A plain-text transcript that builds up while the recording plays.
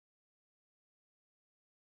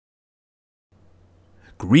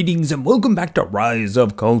Greetings and welcome back to Rise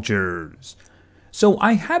of Cultures. So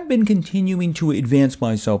I have been continuing to advance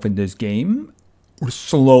myself in this game,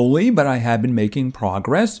 slowly, but I have been making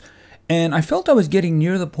progress, and I felt I was getting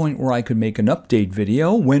near the point where I could make an update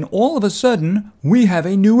video when all of a sudden we have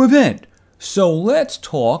a new event. So let's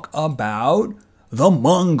talk about the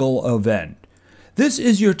Mongol event. This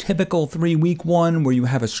is your typical 3-week one where you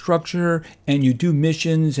have a structure and you do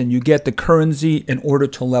missions and you get the currency in order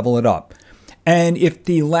to level it up. And if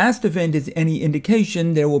the last event is any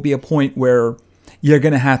indication, there will be a point where you're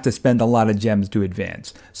going to have to spend a lot of gems to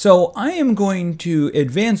advance. So I am going to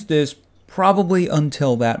advance this probably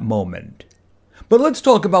until that moment. But let's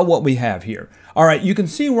talk about what we have here. All right, you can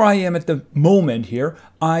see where I am at the moment here.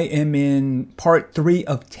 I am in part 3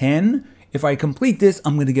 of 10. If I complete this,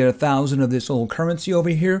 I'm going to get 1,000 of this old currency over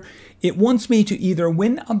here. It wants me to either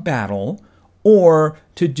win a battle or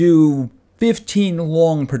to do 15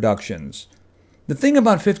 long productions. The thing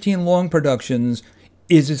about 15 long productions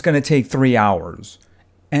is it's going to take 3 hours.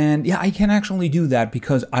 And yeah, I can actually do that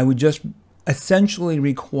because I would just essentially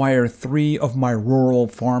require 3 of my rural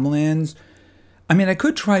farmlands. I mean, I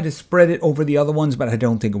could try to spread it over the other ones, but I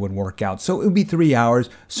don't think it would work out. So it would be 3 hours.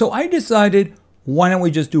 So I decided, why don't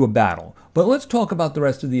we just do a battle? But let's talk about the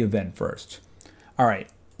rest of the event first. All right.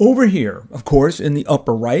 Over here, of course, in the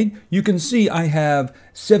upper right, you can see I have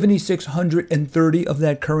 7,630 of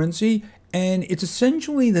that currency. And it's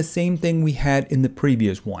essentially the same thing we had in the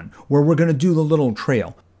previous one, where we're going to do the little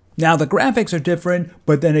trail. Now, the graphics are different,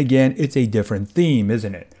 but then again, it's a different theme,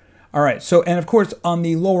 isn't it? All right, so, and of course, on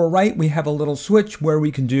the lower right, we have a little switch where we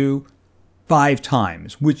can do 5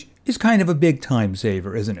 times, which is kind of a big time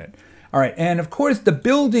saver, isn't it? All right, and of course, the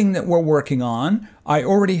building that we're working on, I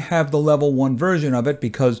already have the level 1 version of it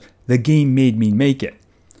because the game made me make it.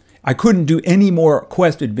 I couldn't do any more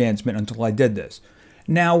quest advancement until I did this.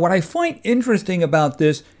 Now, what I find interesting about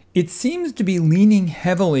this, it seems to be leaning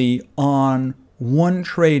heavily on one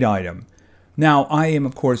trade item. Now, I am,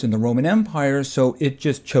 of course, in the Roman Empire, so it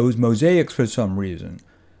just chose mosaics for some reason.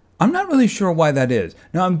 I'm not really sure why that is.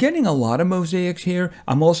 Now, I'm getting a lot of mosaics here.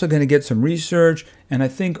 I'm also going to get some research, and I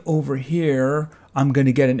think over here, I'm going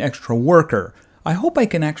to get an extra worker. I hope I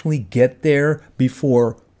can actually get there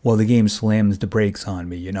before, well, the game slams the brakes on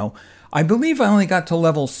me, you know. I believe I only got to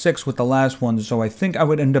level 6 with the last one, so I think I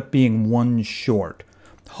would end up being 1 short.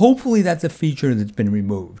 Hopefully that's a feature that's been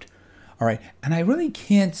removed. All right, and I really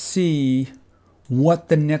can't see what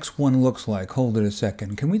the next one looks like. Hold it a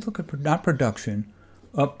second. Can we look at, not production,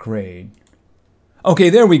 upgrade. Okay,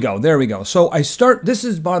 there we go, there we go. So I start, this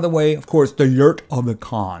is, by the way, of course, the yurt of the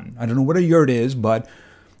Khan. I don't know what a yurt is, but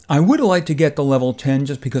I would like to get the level 10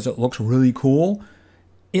 just because it looks really cool.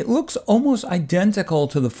 It looks almost identical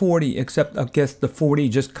to the 40, except I guess the 40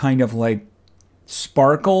 just kind of like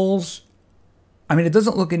sparkles. I mean, it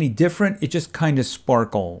doesn't look any different. It just kind of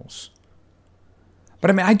sparkles.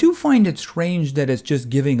 But I mean, I do find it strange that it's just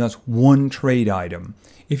giving us 1 trade item.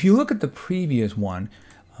 If you look at the previous one,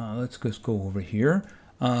 let's just go over here.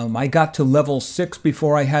 I got to level 6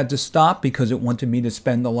 before I had to stop because it wanted me to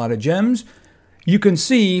spend a lot of gems. You can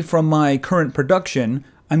see from my current production,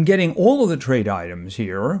 I'm getting all of the trade items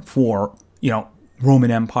here for, you know,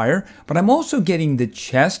 Roman Empire, but I'm also getting the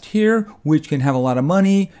chest here, which can have a lot of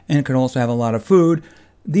money and can also have a lot of food.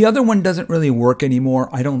 The other one doesn't really work anymore.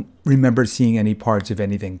 I don't remember seeing any parts of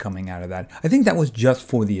anything coming out of that. I think that was just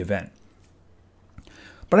for the event.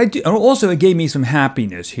 But also it gave me some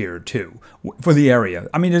happiness here too, for the area.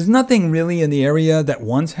 I mean, there's nothing really in the area that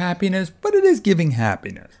wants happiness, but it is giving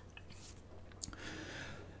happiness.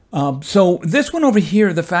 So this one over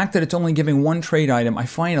here, the fact that it's only giving 1 trade item, I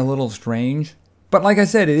find a little strange. But like I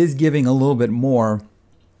said, it is giving a little bit more.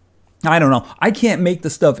 I don't know. I can't make the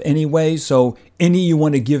stuff anyway, so any you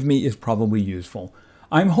want to give me is probably useful.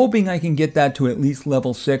 I'm hoping I can get that to at least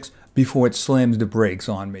level 6 before it slams the brakes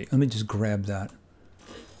on me. Let me just grab that.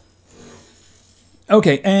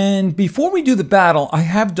 Okay, and before we do the battle, I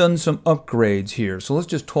have done some upgrades here. So let's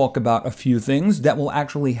just talk about a few things that will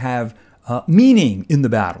actually have meaning in the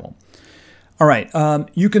battle. All right,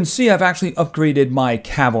 you can see I've actually upgraded my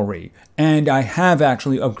cavalry, and I have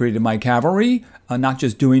actually upgraded my cavalry. Not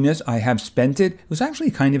just doing this, I have spent it. It was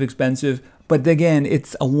actually kind of expensive, but again,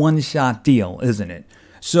 it's a one-shot deal, isn't it?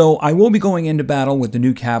 So I will be going into battle with the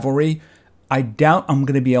new cavalry. I doubt I'm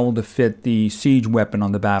going to be able to fit the siege weapon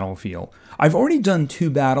on the battlefield. I've already done 2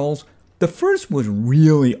 battles. The first was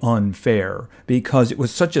really unfair because it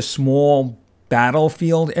was such a small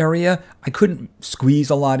battlefield area, I couldn't squeeze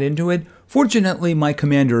a lot into it. Fortunately, my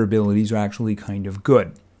commander abilities are actually kind of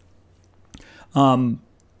good. The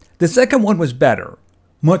second one was better.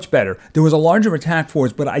 Much better. There was a larger attack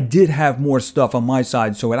force, but I did have more stuff on my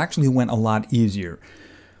side, so it actually went a lot easier.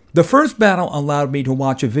 The first battle allowed me to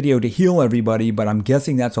watch a video to heal everybody, but I'm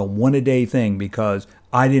guessing that's a one-a-day thing because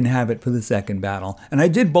I didn't have it for the second battle. And I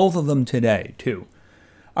did both of them today, too.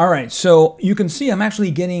 All right, so you can see I'm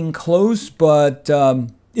actually getting close, but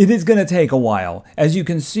it is going to take a while. As you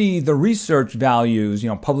can see, the research values,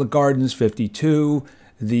 public gardens, 52.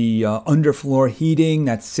 The underfloor heating,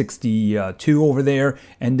 that's 62 over there.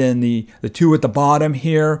 And then the two at the bottom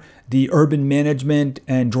here, the urban management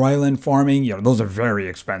and dryland farming, those are very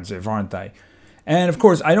expensive, aren't they? And of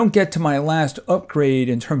course, I don't get to my last upgrade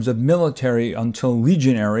in terms of military until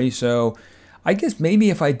legionary. So I guess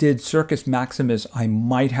maybe if I did Circus Maximus, I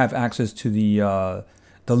might have access to the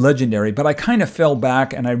legendary. But I kind of fell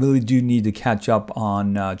back, and I really do need to catch up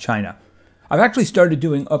on China. I've actually started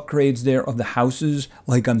doing upgrades there of the houses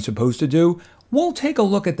like I'm supposed to do. We'll take a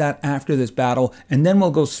look at that after this battle, and then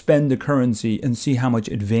we'll go spend the currency and see how much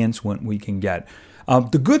advancement we can get.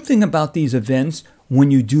 The good thing about these events,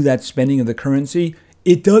 when you do that spending of the currency,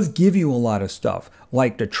 it does give you a lot of stuff,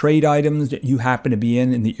 like the trade items that you happen to be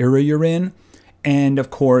in the era you're in, and of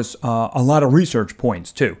course, a lot of research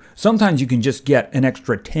points too. Sometimes you can just get an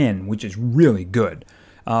extra 10, which is really good.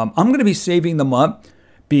 I'm going to be saving them up,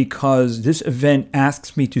 because this event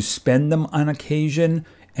asks me to spend them on occasion,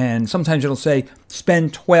 and sometimes it'll say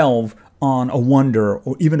spend 12 on a wonder,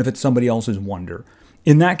 or even if it's somebody else's wonder.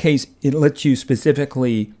 In that case, it lets you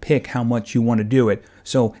specifically pick how much you want to do it,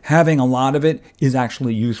 so having a lot of it is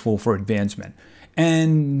actually useful for advancement.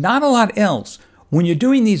 And not a lot else. When you're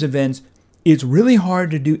doing these events, it's really hard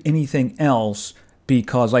to do anything else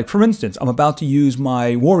because, like for instance, I'm about to use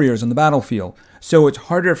my warriors on the battlefield, so it's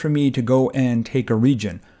harder for me to go and take a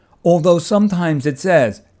region. Although sometimes it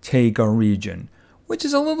says, take a region, which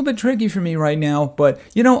is a little bit tricky for me right now, but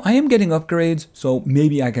I am getting upgrades, so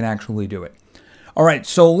maybe I can actually do it. All right,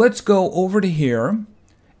 so let's go over to here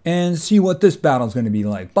and see what this battle is going to be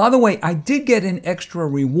like. By the way, I did get an extra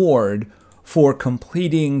reward for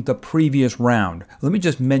completing the previous round. Let me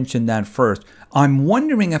just mention that first. I'm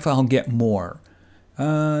wondering if I'll get more.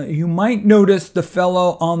 You might notice the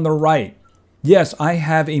fellow on the right. Yes, I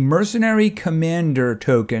have a mercenary commander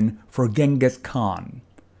token for Genghis Khan.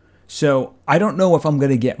 So I don't know if I'm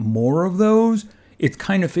going to get more of those. It's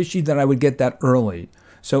kind of fishy that I would get that early.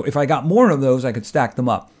 So if I got more of those, I could stack them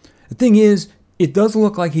up. The thing is, it does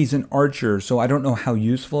look like he's an archer, so I don't know how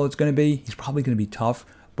useful it's going to be. He's probably going to be tough,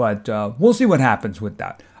 but we'll see what happens with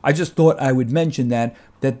that. I just thought I would mention that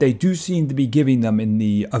they do seem to be giving them in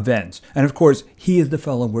the events. And of course, he is the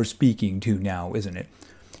fellow we're speaking to now, isn't it?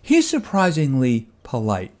 He's surprisingly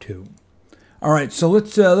polite too. All right, so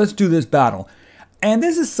let's do this battle. And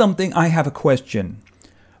this is something I have a question.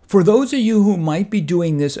 For those of you who might be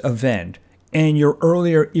doing this event and you're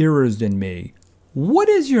earlier eras than me, what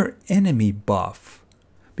is your enemy buff?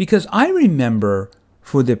 Because I remember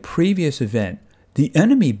for the previous event, the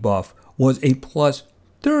enemy buff was a plus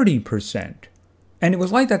 30%. And it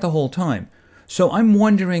was like that the whole time. So I'm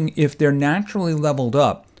wondering if they're naturally leveled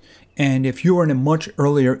up. And if you're in a much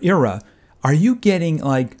earlier era, are you getting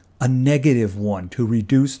like a -1 to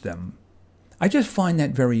reduce them? I just find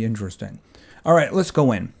that very interesting. All right, let's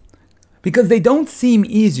go in. Because they don't seem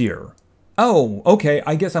easier. Oh, okay,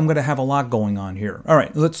 I guess I'm going to have a lot going on here. All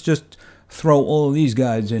right, let's just throw all of these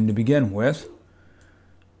guys in to begin with.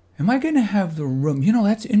 Am I going to have the room?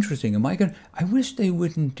 That's interesting. I wish they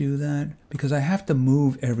wouldn't do that because I have to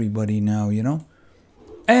move everybody now,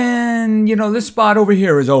 And, this spot over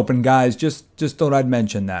here is open, guys. Just thought I'd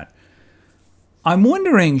mention that. I'm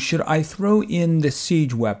wondering, should I throw in the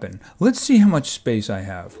siege weapon? Let's see how much space I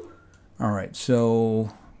have. All right, so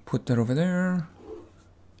put that over there.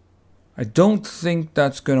 I don't think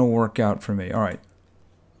that's going to work out for me. All right.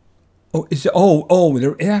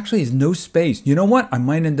 There actually is no space. You know what? I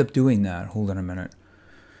might end up doing that. Hold on a minute.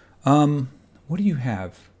 What do you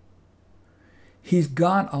have? He's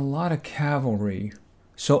got a lot of cavalry,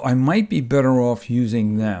 so I might be better off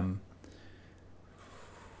using them.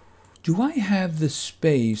 Do I have the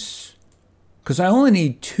space? Because I only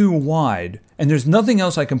need 2 wide, and there's nothing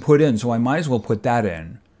else I can put in, so I might as well put that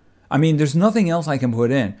in. I mean, there's nothing else I can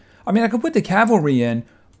put in. I mean, I could put the cavalry in,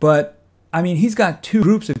 but, I mean, he's got 2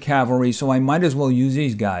 groups of cavalry, so I might as well use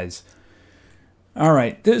these guys. All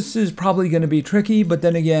right, this is probably going to be tricky, but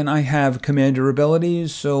then again, I have commander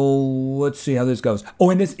abilities, so let's see how this goes. Oh,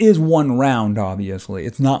 and this is 1 round, obviously.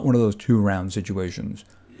 It's not one of those 2-round situations.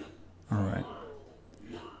 All right.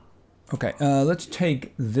 Okay, let's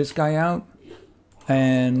take this guy out,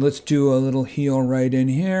 and let's do a little heal right in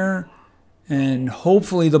here, and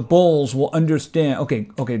hopefully the bulls will understand. Okay,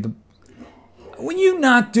 Will you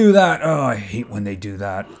not do that? Oh, I hate when they do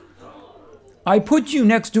that. I put you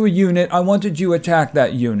next to a unit. I wanted you to attack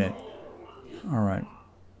that unit. All right.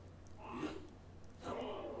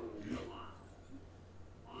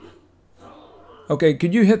 Okay,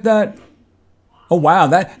 could you hit that? Oh, wow.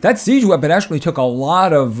 That siege weapon actually took a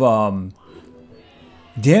lot of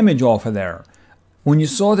damage off of there. When you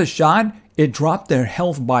saw the shot, it dropped their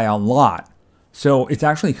health by a lot. So it's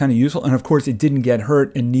actually kind of useful. And of course, it didn't get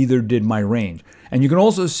hurt, and neither did my range. And you can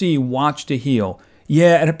also see watch to heal.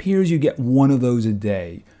 Yeah, it appears you get one of those a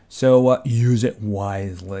day. So use it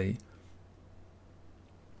wisely.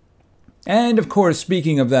 And of course,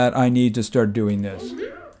 speaking of that, I need to start doing this.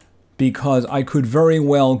 Because I could very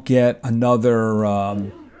well get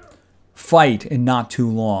another fight in not too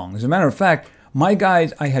long. As a matter of fact, my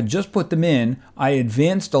guys, I had just put them in. I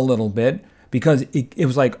advanced a little bit. Because it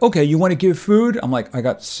was like, okay, you want to give food? I'm like, I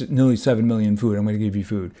got nearly 7 million food. I'm going to give you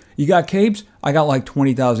food. You got capes? I got like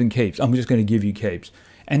 20,000 capes. I'm just going to give you capes.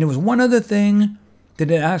 And there was one other thing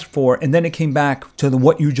that it asked for, and then it came back to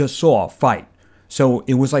what you just saw, fight. So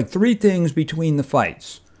it was like 3 things between the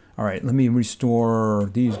fights. All right, let me restore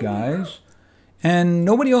these guys. And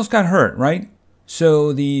nobody else got hurt, right?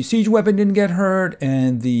 So the siege weapon didn't get hurt,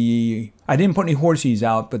 and I didn't put any horses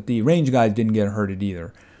out, but the range guys didn't get hurted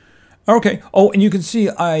either. Okay. Oh, and you can see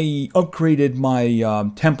I upgraded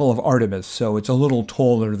my Temple of Artemis, so it's a little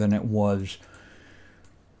taller than it was.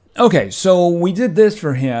 Okay, so we did this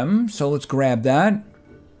for him, so let's grab that.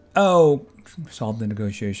 Oh, solve the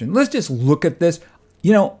negotiation. Let's just look at this.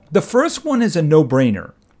 You know, the first one is a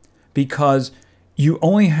no-brainer because you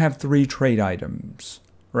only have 3 trade items,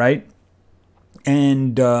 right?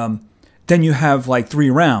 And then you have like 3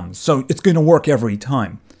 rounds, so it's going to work every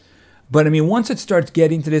time. But I mean, once it starts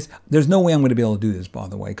getting to this, there's no way I'm going to be able to do this, by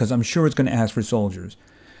the way, because I'm sure it's going to ask for soldiers.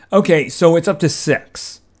 Okay, so it's up to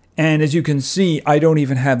 6. And as you can see, I don't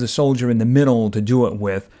even have the soldier in the middle to do it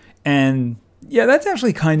with. And yeah, that's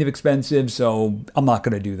actually kind of expensive, so I'm not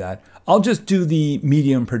going to do that. I'll just do the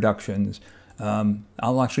medium productions.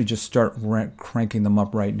 I'll actually just start cranking them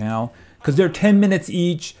up right now, because they're 10 minutes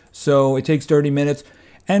each, so it takes 30 minutes.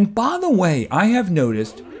 And by the way, I have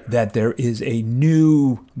noticed that there is a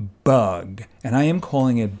new bug, and I am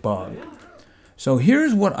calling it bug. So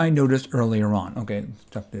here's what I noticed earlier on. Okay,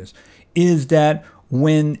 stop this. Is that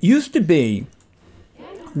used to be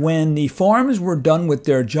when the farms were done with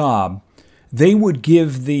their job, they would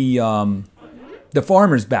give the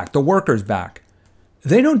farmers back, the workers back.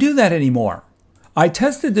 They don't do that anymore. I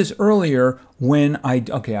tested this earlier when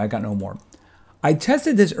okay, I got no more. I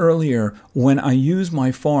tested this earlier when I used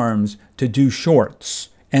my farms to do shorts,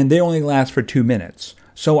 and they only last for 2 minutes.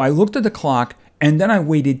 So I looked at the clock, and then I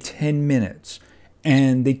waited 10 minutes.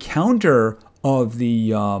 And the counter of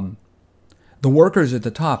the workers at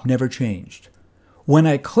the top never changed. When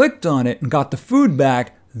I clicked on it and got the food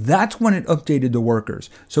back, that's when it updated the workers.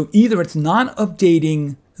 So either it's not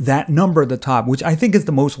updating that number at the top, which I think is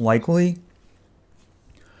the most likely,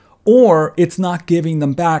 or it's not giving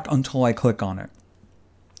them back until I click on it.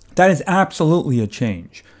 That is absolutely a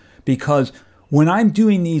change, because when I'm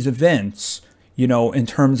doing these events, you know, in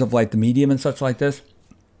terms of like the medium and such like this,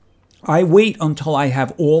 I wait until I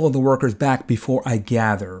have all of the workers back before I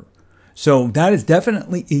gather. So that is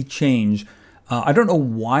definitely a change. I don't know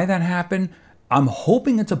why that happened. I'm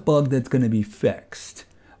hoping it's a bug that's going to be fixed,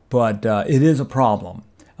 but it is a problem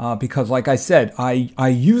because, like I said, I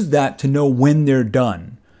use that to know when they're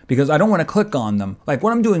done, because I don't want to click on them. Like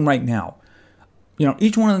what I'm doing right now, you know,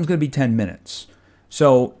 each one of them is going to be 10 minutes.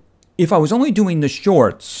 So if I was only doing the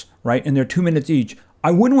shorts, right, and they're 2 minutes each,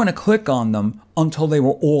 I wouldn't want to click on them until they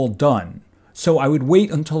were all done. So I would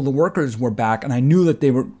wait until the workers were back and I knew that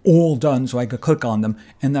they were all done so I could click on them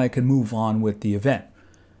and then I could move on with the event.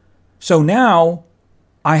 So now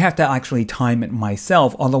I have to actually time it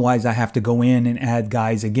myself. Otherwise, I have to go in and add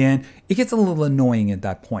guys again. It gets a little annoying at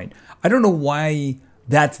that point. I don't know why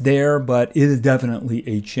that's there, but it is definitely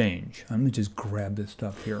a change. Let me just grab this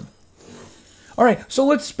stuff here. All right, so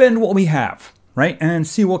let's spend what we have, right, and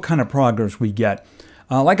see what kind of progress we get.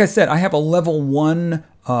 Like I said, I have a level 1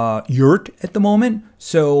 yurt at the moment,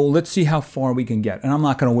 so let's see how far we can get. And I'm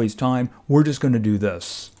not going to waste time. We're just going to do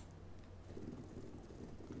this.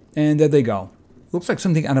 And there they go. Looks like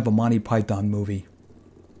something out of a Monty Python movie.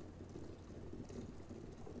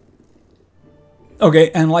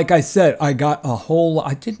 Okay, and like I said, I got a whole...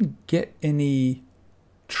 I didn't get any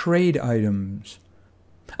trade items.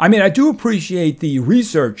 I mean, I do appreciate the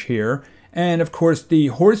research here, and of course the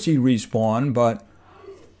horsey respawn, but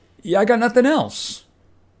yeah, I got nothing else.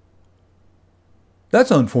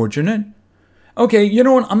 That's unfortunate. Okay, you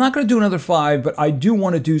know what? I'm not going to do another 5, but I do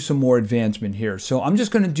want to do some more advancement here. So I'm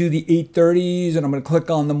just going to do the 830s, and I'm going to click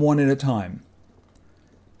on them one at a time.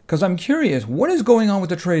 Because I'm curious, what is going on with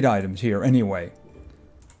the trade items here anyway?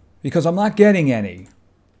 Because I'm not getting any.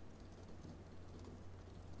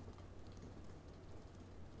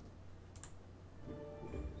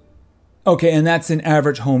 Okay, and that's an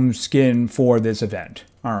average home skin for this event.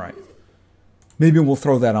 All right. Maybe we'll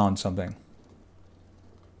throw that on something.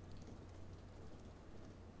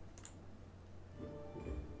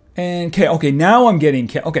 And okay, now I'm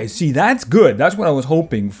getting okay, see, that's good. That's what I was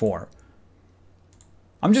hoping for.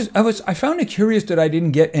 I found it curious that I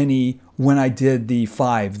didn't get any when I did the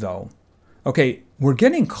 5 though. Okay, we're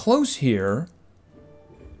getting close here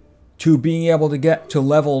to being able to get to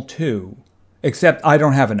level 2, except I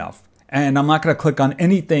don't have enough. And I'm not going to click on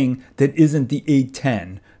anything that isn't the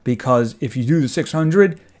 810, because if you do the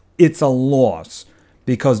 600, it's a loss.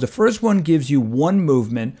 Because the first one gives you 1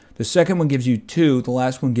 movement, the second one gives you 2, the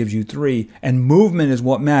last one gives you 3, and movement is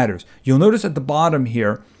what matters. You'll notice at the bottom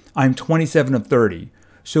here, I'm 27 of 30.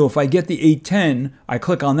 So if I get the 810, I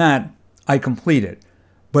click on that, I complete it.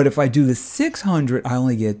 But if I do the 600, I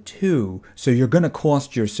only get 2. So you're going to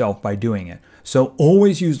cost yourself by doing it. So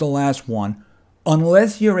always use the last one,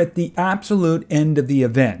 unless you're at the absolute end of the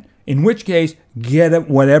event. In which case, get it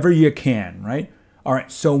whatever you can, right? All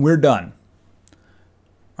right, so we're done.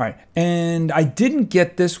 All right, and I didn't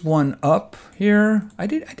get this one up here. I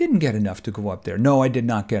didn't get enough to go up there. No, I did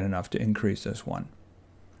not get enough to increase this one.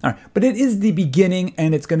 All right, but it is the beginning,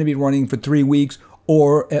 and it's going to be running for 3 weeks,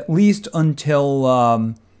 or at least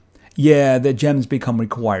until, yeah, the gems become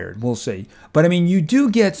required. We'll see. But, I mean, you do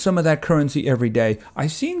get some of that currency every day. I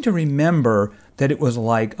seem to remember that it was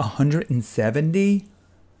like 170.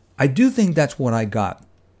 I do think that's what I got.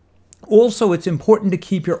 Also, it's important to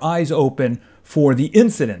keep your eyes open for the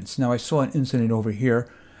incidents. Now, I saw an incident over here,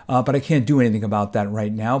 but I can't do anything about that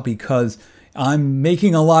right now because I'm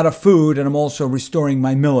making a lot of food and I'm also restoring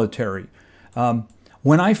my military.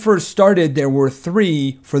 When I first started, there were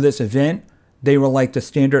 3 for this event. They were like the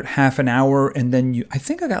standard half an hour, and then I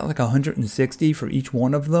think I got like 160 for each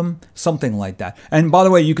one of them, something like that. And by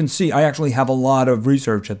the way, you can see I actually have a lot of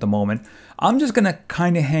research at the moment. I'm just going to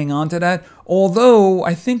kind of hang on to that, although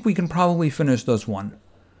I think we can probably finish this one.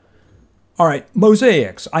 All right,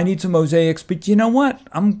 mosaics. I need some mosaics, but you know what?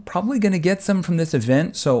 I'm probably going to get some from this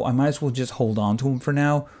event, so I might as well just hold on to them for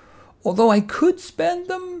now. Although I could spend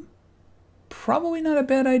them. Probably not a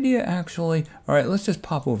bad idea, actually. All right, let's just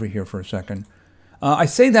pop over here for a second. I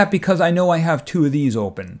say that because I know I have 2 of these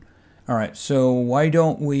open. All right, so why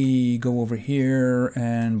don't we go over here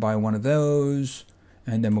and buy one of those,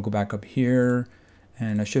 and then we'll go back up here,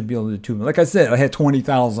 and I should be able to do 2. Like I said, I had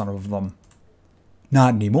 20,000 of them.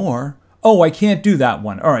 Not anymore. Oh, I can't do that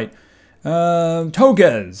one. All right,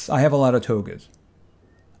 togas. I have a lot of togas.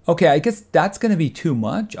 Okay, I guess that's going to be too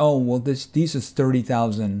much. Oh, well, these is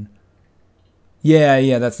 30,000.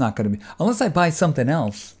 Yeah, that's not going to be. Unless I buy something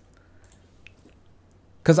else.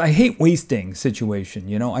 Because I hate wasting situation,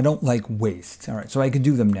 you know. I don't like waste. All right, so I can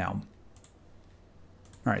do them now.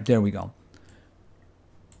 All right, there we go.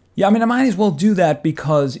 Yeah, I mean, I might as well do that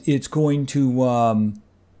because it's going to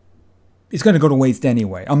go to waste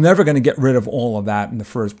anyway. I'm never going to get rid of all of that in the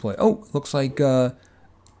first place. Oh, looks like, was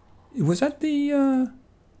that the,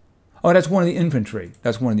 oh, that's one of the infantry.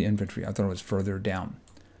 That's one of the infantry. I thought it was further down.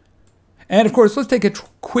 And of course, let's take a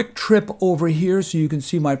quick trip over here so you can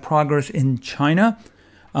see my progress in China.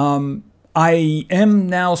 I am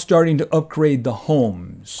now starting to upgrade the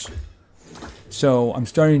homes. So I'm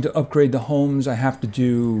starting to upgrade the homes. I have to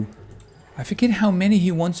do, I forget how many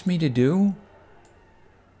he wants me to do.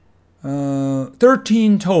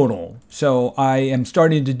 13 total. So I am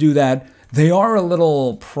starting to do that. They are a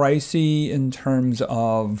little pricey in terms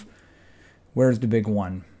of, where's the big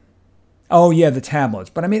one? Oh, yeah, the tablets.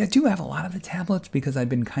 But I mean, I do have a lot of the tablets because I've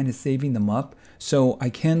been kind of saving them up. So I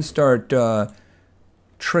can start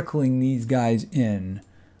trickling these guys in.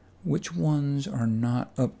 Which ones are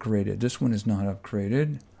not upgraded? This one is not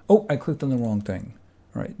upgraded. Oh, I clicked on the wrong thing.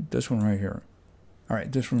 All right, this one right here. All right,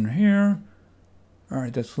 this one here. All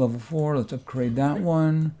right, that's level 4. Let's upgrade that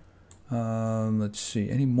one. Let's see.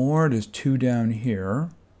 Any more? There's 2 down here.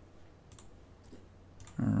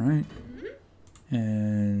 All right.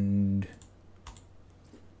 And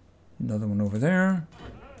another one over there.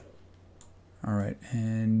 All right,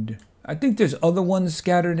 and I think there's other ones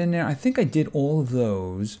scattered in there. I think I did all of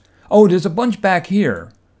those. Oh, there's a bunch back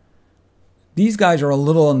here. These guys are a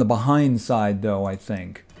little on the behind side, though, I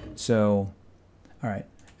think. So, all right.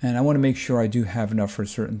 And I want to make sure I do have enough for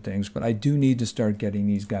certain things, but I do need to start getting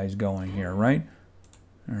these guys going here, right?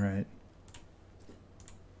 All right.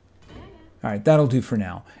 All right, that'll do for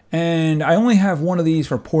now. And I only have one of these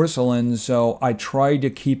for porcelain, so I try to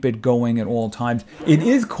keep it going at all times. It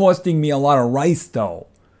is costing me a lot of rice, though.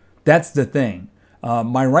 That's the thing.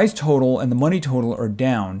 My rice total and the money total are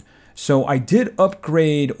down, so I did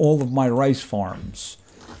upgrade all of my rice farms.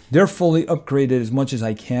 They're fully upgraded as much as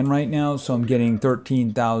I can right now, so I'm getting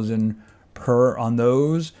 13,000 per on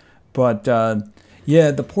those. But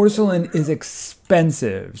yeah, the porcelain is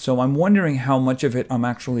expensive, so I'm wondering how much of it I'm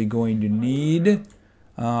actually going to need.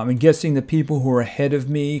 I'm guessing the people who are ahead of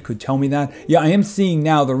me could tell me that. Yeah, I am seeing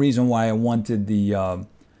now the reason why I wanted the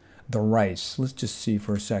rice. Let's just see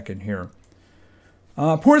for a second here.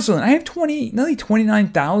 Porcelain, I have nearly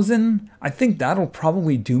 29,000. I think that'll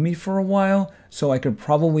probably do me for a while. So I can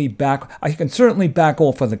certainly back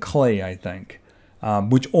off of the clay, I think,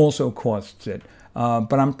 which also costs it.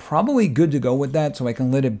 But I'm probably good to go with that, so I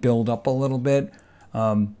can let it build up a little bit.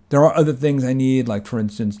 There are other things I need, like for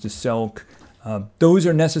instance the silk. Those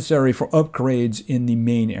are necessary for upgrades in the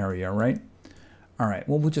main area, right? All right,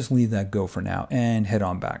 well, we'll just leave that go for now and head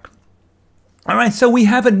on back. All right, so we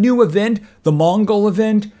have a new event, the Mongol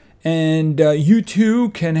event, and you too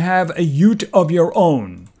can have a ute of your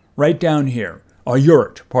own right down here. A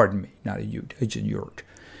yurt, pardon me, not a ute, it's a yurt.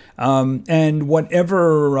 And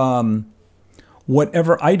whatever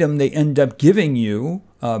item they end up giving you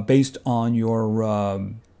based on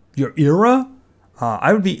your era,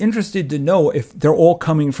 I would be interested to know if they're all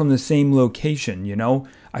coming from the same location, you know?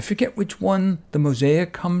 I forget which one the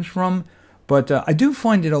mosaic comes from, but I do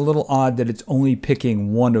find it a little odd that it's only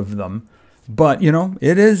picking one of them. But, you know,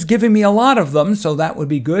 it is giving me a lot of them, so that would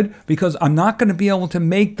be good, because I'm not going to be able to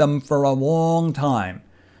make them for a long time.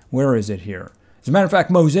 Where is it here? As a matter of fact,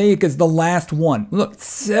 mosaic is the last one. Look,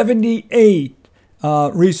 78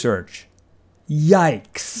 research.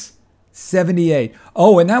 Yikes. 78.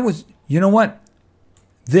 Oh, and that was, you know what?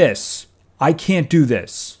 I can't do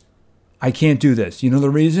this. I can't do this. You know the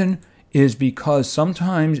reason? Is because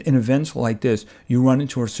sometimes in events like this, you run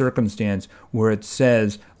into a circumstance where it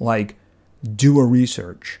says, like, do a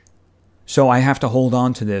research. So I have to hold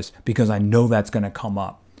on to this because I know that's going to come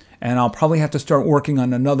up. And I'll probably have to start working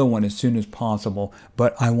on another one as soon as possible,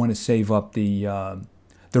 but I want to save up the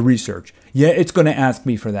research. Yeah, it's going to ask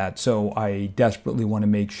me for that, so I desperately want to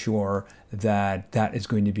make sure that that is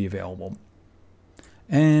going to be available.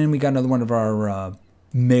 And we got another one of our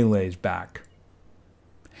melees back.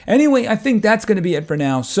 Anyway, I think that's going to be it for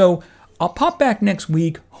now. So I'll pop back next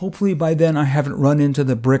week. Hopefully by then I haven't run into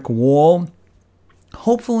the brick wall.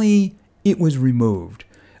 Hopefully it was removed.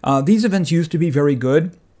 These events used to be very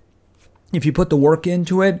good. If you put the work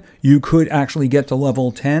into it, you could actually get to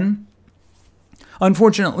level 10.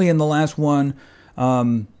 Unfortunately, in the last one,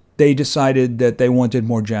 they decided that they wanted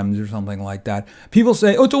more gems or something like that. People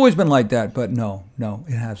say, oh, it's always been like that. But no,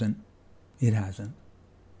 it hasn't. It hasn't.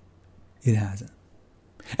 It hasn't.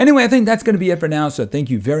 Anyway, I think that's going to be it for now. So thank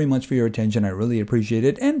you very much for your attention. I really appreciate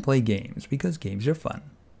it. And play games because games are fun.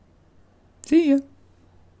 See ya.